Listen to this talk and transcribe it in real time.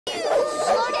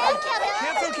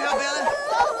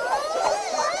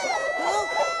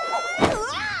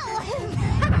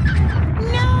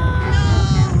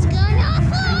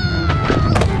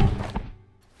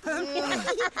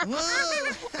That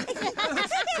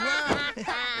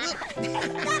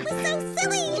was so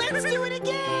silly! Let's do it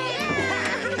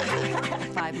again!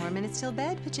 5 more minutes till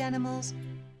bed, Pajanimals.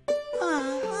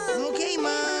 Okay,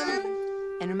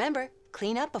 Mom. And remember,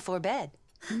 clean up before bed.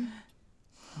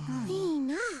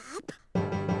 Clean up?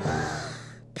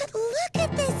 But look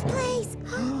at this place!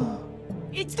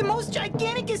 It's the most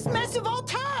giganticest mess of all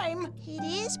time! It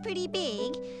is pretty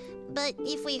big, but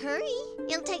if we hurry,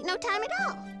 it'll take no time at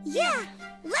all. Yeah,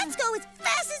 let's go as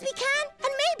fast as we can,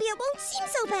 and maybe it won't seem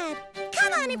so bad.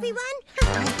 Come on, everyone!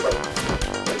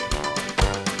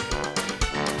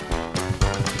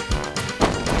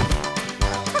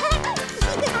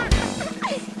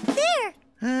 There!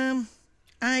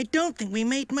 I don't think we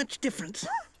made much difference.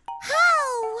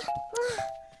 How?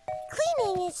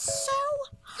 Cleaning is so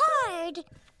hard.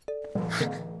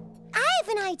 I have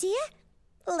an idea.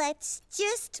 Let's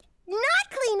just not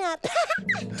clean up.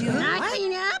 Do not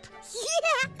clean up?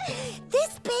 Yeah!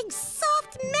 This big,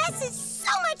 soft mess is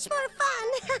so much more fun.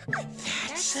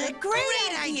 That's a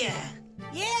great idea.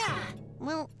 Yeah!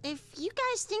 Well, if you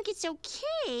guys think it's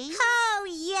okay... Oh,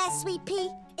 yes, Sweet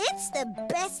Pea. It's the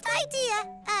best idea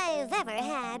I've ever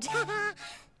had.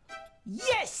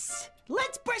 Yes!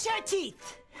 Let's brush our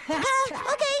teeth!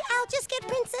 Okay, I'll just get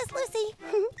Princess Lucy.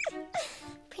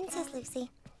 Princess Lucy,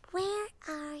 where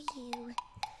are you?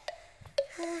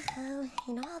 Oh,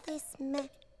 in all this mess.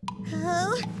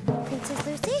 Oh, Princess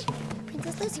Lucy?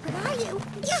 Princess Lucy, where are you?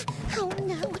 Yeah. Oh,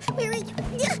 no. Where are you?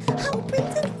 Yeah. Oh,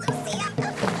 Princess Lucy.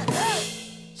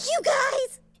 You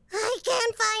guys! I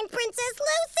can't find Princess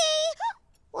Lucy!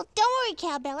 Well, don't worry,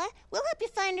 Cowbella. We'll help you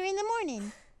find her in the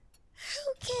morning.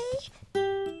 Okay.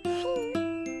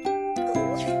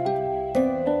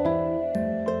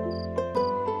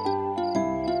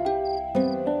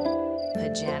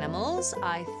 Pajanimals,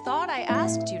 I thought I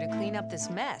asked you to clean up this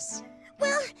mess.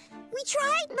 Well, we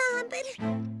tried, Mom, but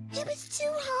it was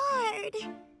too hard.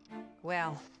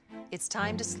 Well, it's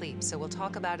time to sleep, so we'll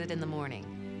talk about it in the morning.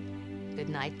 Good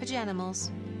night,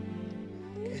 Pajanimals.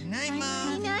 Good night,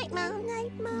 Mom. Good night, Mom. Good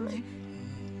night, Mom.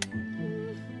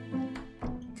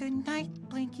 Good night,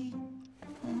 Blinky.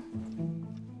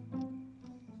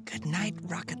 Good night,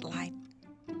 Rocket Light.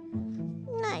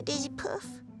 Night, Daisy Puff.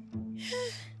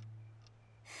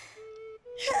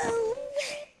 Oh.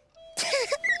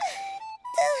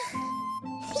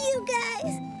 You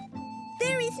guys,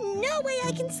 there is no way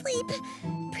I can sleep.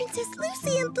 Princess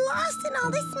Lucy is lost in all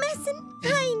this mess, and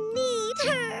I need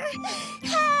her.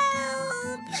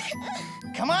 Help!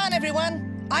 Come on,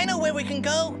 everyone. I know where we can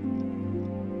go.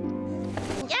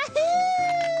 Yahoo!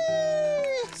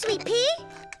 Sweet Pea?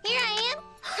 Here I am.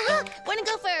 Wanna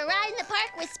go for a ride in the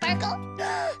park with Sparkle?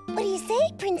 What do you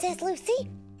say, Princess Lucy?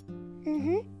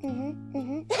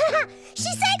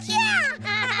 She said yeah!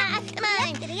 Come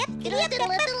on. Giddy up, giddy up, giddy up.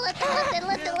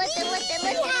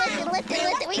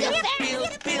 We go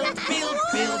fast.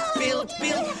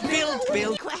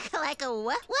 Build. Quack-a-lack a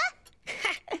what?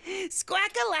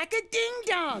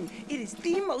 Squack-a-lack-a-ding-dong! It is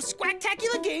the most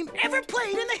squacktacular game ever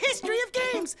played in the history of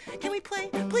games! Can we play?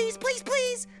 Please, please,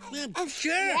 please!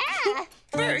 Sure. Yeah.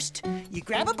 First, you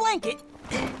grab a blanket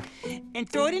and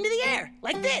throw it into the air,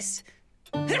 like this.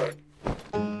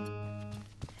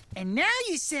 And now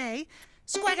you say,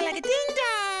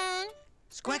 squack-a-lack-a-ding-dong!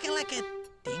 Squawking like a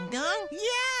ding-dong?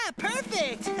 Yeah,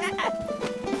 perfect!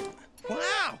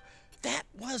 Wow. That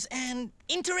was an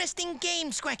interesting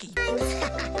game, Squacky.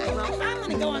 Well, I'm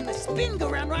gonna go on the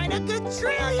spin-go-round ride a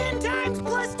quadrillion times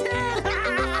plus 10!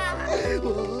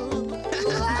 Oh,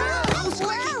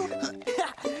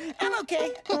 Squacky! I'm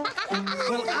okay.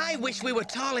 Well, I wish we were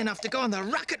tall enough to go on the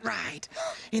rocket ride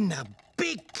in the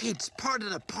big kids part of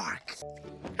the park.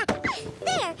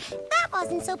 There, that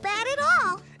wasn't so bad at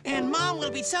all. And Mom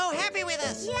will be so happy with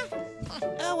us. Yeah.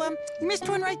 Oh, you missed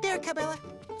one right there, Cowbella.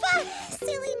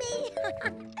 Silly me.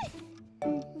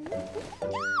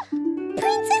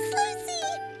 Princess Lucy!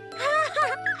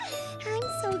 I'm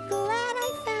so glad I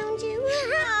found you.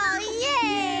 Oh,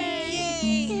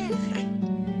 yay!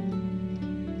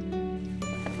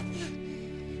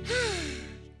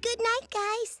 Good night,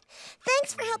 guys.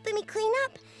 Thanks for helping me clean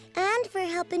up and for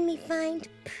helping me find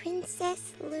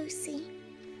Princess Lucy.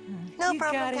 No You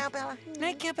problem, got it. Cowbella.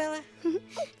 Night, Cowbella.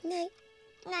 Night.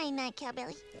 Night-night,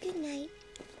 Cowbelly. Good night.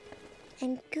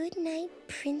 And good night,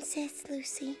 Princess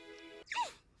Lucy.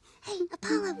 Hey,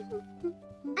 Apollo.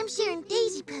 I'm sharing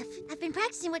Daisy Puff. I've been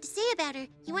practicing what to say about her.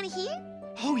 You want to hear?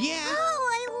 Oh, yeah? Oh,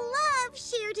 I love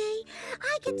Share Day.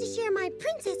 I get to share my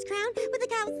princess crown with a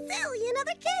gazillion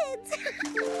other kids.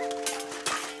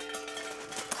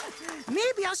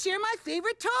 Maybe I'll share my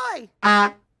favorite toy.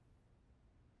 Eh.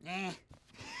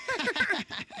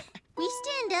 we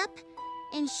stand up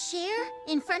and share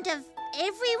in front of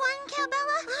everyone,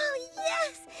 Cowbella? Oh,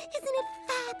 yes! Isn't it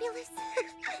fabulous?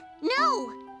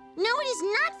 No! No, it is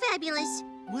not fabulous.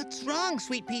 What's wrong,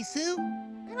 Sweet Pea Sue?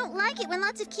 I don't like it when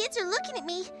lots of kids are looking at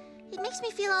me. It makes me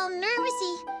feel all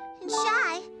nervousy and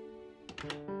shy.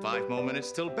 5 more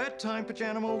minutes till bedtime,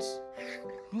 Pajanimals.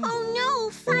 Oh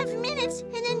no, 5 minutes,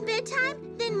 and then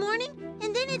bedtime, then morning,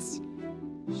 and then it's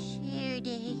share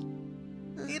day.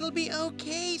 It'll be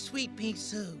okay, Sweet Pea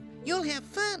Sue. You'll have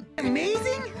fun.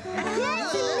 Amazing?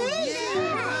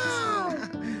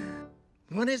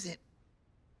 What is it?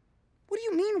 What do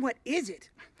you mean, what is it?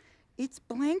 It's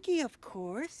Blanky, of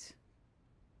course.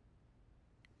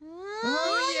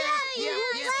 Oh, yeah.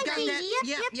 Got Blanky, that.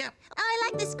 Yep. Oh, I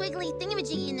like the squiggly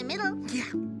thingamajiggy in the middle.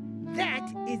 Yeah,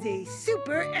 that is a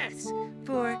Super S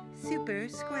for Super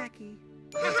Squacky.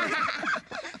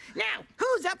 Now,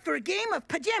 who's up for a game of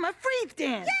pajama freeze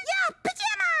dance? Yeah,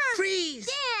 pajama! Freeze!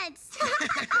 Dance!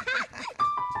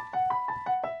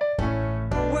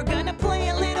 We're gonna play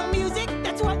a little music,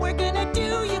 that's what we're gonna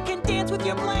do. You can dance with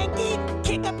your blankie,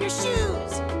 kick up your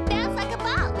shoes. Bounce like a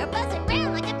ball or buzz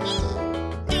around like a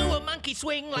bee. Do a monkey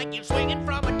swing like you're swinging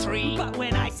from a tree. But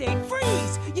when I say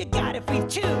freeze, you gotta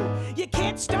freeze too. You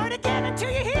can't start again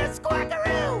until you hear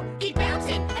squawkaroo. Keep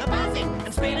bouncing and buzzing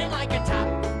and spinning like a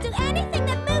top. Do anything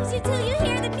that moves you till you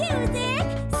hear the music.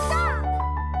 Stop!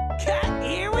 Cut,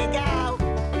 here we go.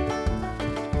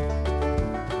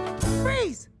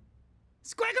 Freeze!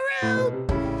 Squawkaroo!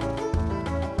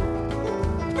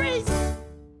 Freeze!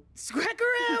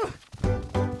 Squawkaroo!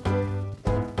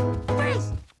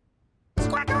 Freeze!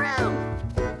 Squawkaroo!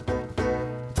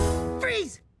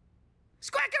 Freeze!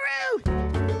 Squawkaroo!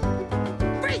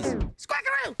 Freeze!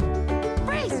 Squawkaroo!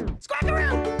 Freeze!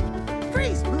 Squawkaroo!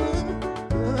 Freeze!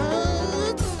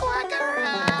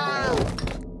 Squawkaroo!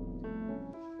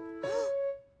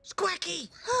 Squacky!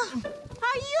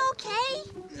 Are you okay?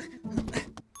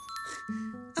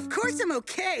 Of course I'm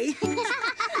okay.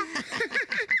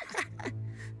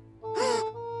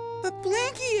 But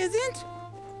Blanky isn't.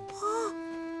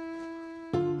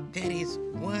 That is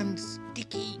one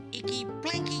sticky, icky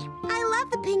blankie. I love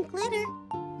the pink glitter.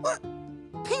 What?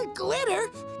 Pink glitter?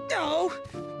 No.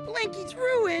 Blanky's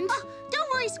ruined. Oh, don't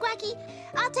worry, Squacky.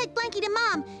 I'll take Blanky to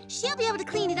Mom. She'll be able to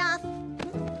clean it off.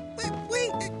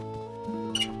 Wait. I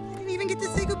didn't even get to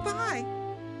say goodbye.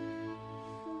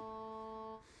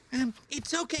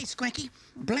 It's okay, Squacky.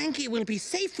 Blanky will be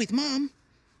safe with Mom.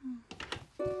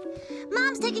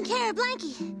 Mom's taking care of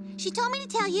Blanky. She told me to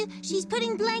tell you she's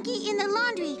putting Blanky in the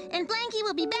laundry, and Blanky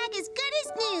will be back as good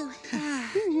as new.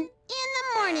 In the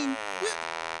morning.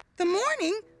 The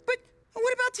morning? But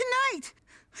what about tonight?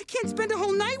 I can't spend a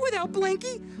whole night without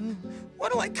Blanky.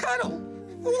 What'll I cuddle?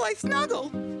 Who will I snuggle?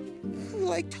 Who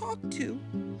will I talk to?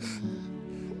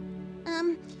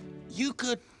 You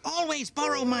could always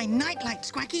borrow my nightlight,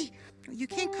 Squacky. You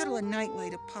can't cuddle a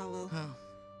nightlight, Apollo.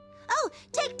 Oh,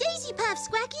 take Daisy Puff,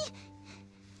 Squacky.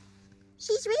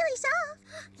 She's really soft.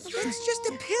 It's just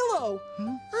a pillow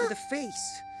with a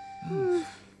face.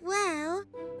 Well,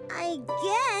 I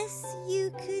guess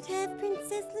you could have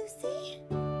Princess Lucy.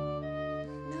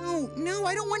 No,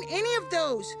 I don't want any of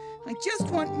those. I just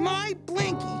want my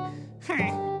Blanky.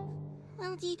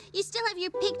 Well, do you still have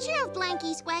your picture of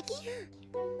Blanky, Squacky?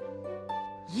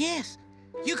 Yes,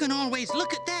 you can always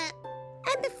look at that.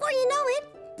 And before you know it,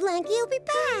 Blanky will be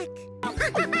back.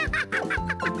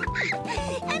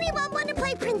 Anyone want to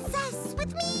play princess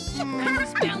with me?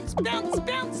 Bounce, bounce, bounce,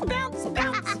 bounce,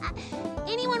 bounce.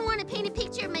 Anyone want to paint a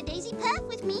picture of my Daisy Puff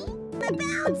with me?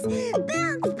 Bounce,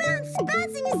 bounce, bounce.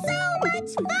 Bouncing is so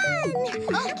much fun.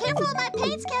 Oh, careful of my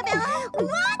paints, Cowbella.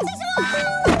 What?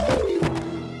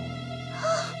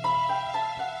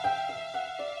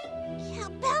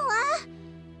 Cowbella,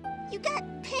 you got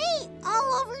paint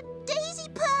all over Daisy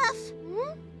Puff.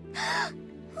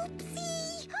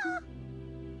 Oopsie.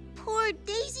 Poor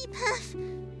Daisy Puff.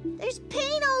 There's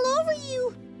paint all over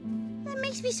you. That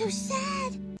makes me so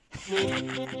sad.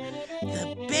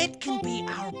 The bed can be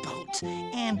our boat,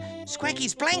 and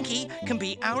Squacky's blankie can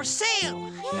be our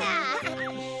sail. Yeah.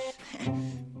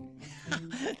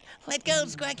 Let go,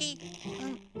 Squacky.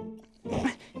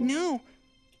 No,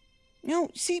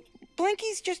 see,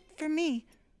 Blanky's just for me.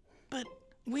 But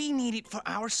we need it for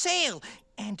our sail,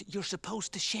 and you're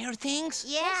supposed to share things?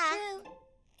 Yeah.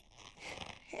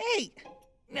 Hey,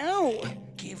 no,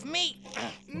 Give me.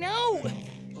 no.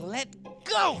 Let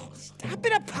go. Stop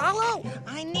it, Apollo.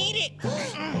 I need it.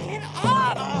 Get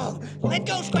off. Oh, let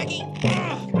go, Squacky.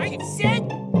 I said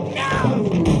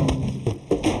no.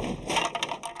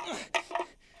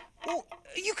 Well,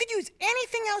 you could use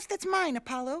anything else that's mine,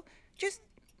 Apollo. Just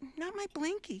not my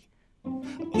Blanky.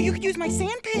 you could use my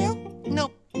sand pail.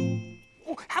 Nope.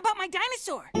 Oh, how about my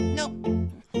dinosaur? Nope.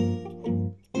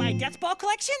 My death ball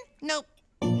collection? Nope.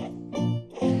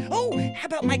 Oh, how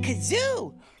about my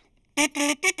kazoo?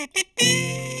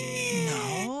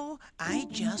 No, I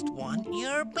just want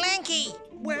your blankie.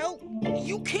 Well,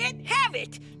 you can't have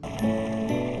it.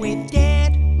 With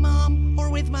Dad, Mom, or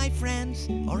with my friends,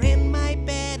 or in my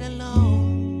bed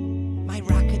alone. My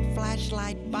rocket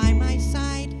flashlight by my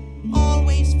side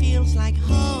always feels like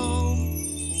home.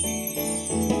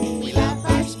 We love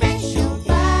our special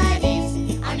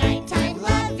buddies, our nighttime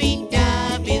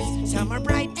Lovey-dovey, some are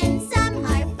bright and some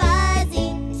are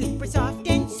fuzzy. Super soft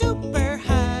and super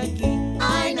huggy.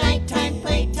 Our nighttime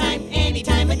playtime,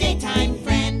 anytime a daytime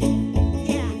friend.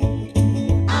 Yeah.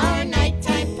 Our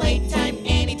nighttime playtime,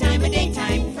 anytime a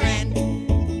daytime friend.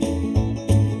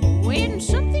 When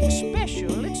something's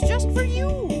special, it's just for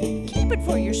you. Keep it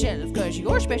for yourself, 'cause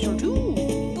you're special too.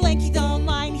 Blankie's all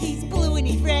mine, he's blue and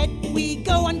he's red. We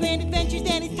go on grand adventures,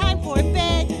 then it's time for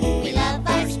bed. We love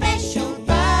our special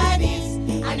buddies,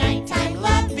 our nighttime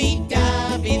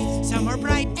lovey-doveys, some are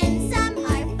bright and some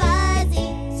are fuzzy.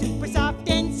 Super soft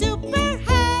and super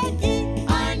huggy.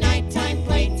 Our nighttime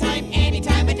playtime,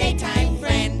 anytime a daytime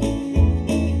friend.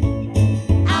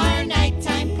 Our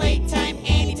nighttime playtime,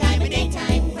 anytime a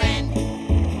daytime friend.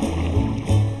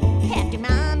 After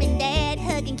Mom and Dad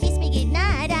hug and kiss me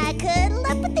goodnight, I cuddle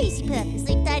up with Easy Puff and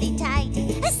sleep tighty tight.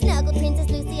 I snuggle Princess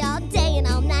Lucy all day and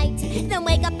all night. Then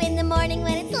wake up in the morning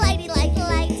when it's lighty like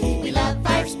light. We love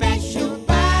our special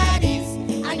buddies,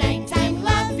 our nighttime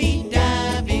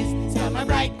lovey-doveys. Some are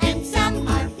bright and some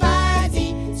are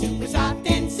fuzzy, super soft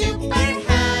and super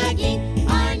huggy.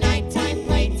 Our nighttime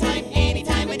playtime,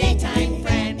 anytime a daytime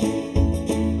friend.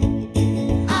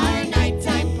 Our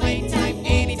nighttime playtime,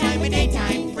 anytime a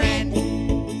daytime friend.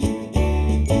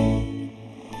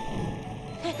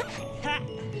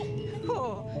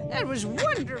 Oh, that was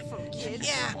wonderful, kids.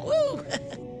 Yeah, woo!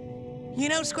 You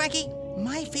know, Squacky,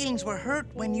 my feelings were hurt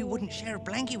when you wouldn't share a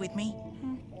blankie with me.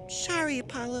 Sorry,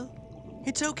 Apollo.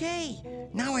 It's okay.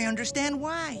 Now I understand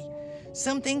why.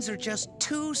 Some things are just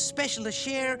too special to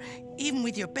share, even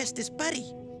with your bestest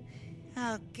buddy.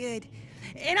 Oh, good.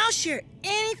 And I'll share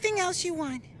anything else you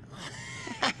want.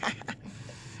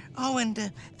 Oh,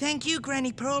 and thank you,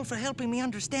 Granny Pearl, for helping me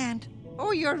understand.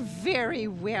 Oh, you're very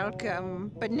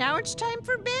welcome. But now it's time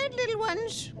for bed, little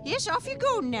ones. Yes, off you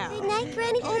go now. Good night,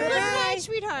 Granny. Oh, good night,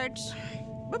 sweethearts.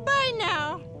 Bye-bye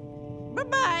now.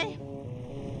 Bye-bye.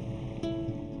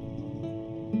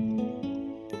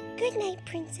 Good night,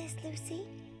 Princess Lucy.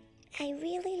 I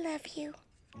really love you.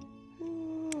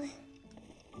 Mwah.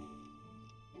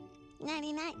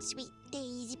 Nighty-night, sweet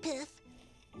Daisy Puff.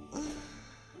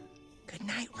 Good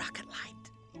night, Rocket Light.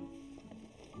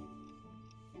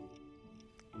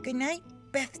 Good night,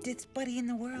 bestest buddy in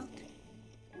the world.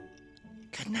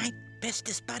 Good night,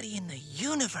 bestest buddy in the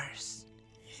universe.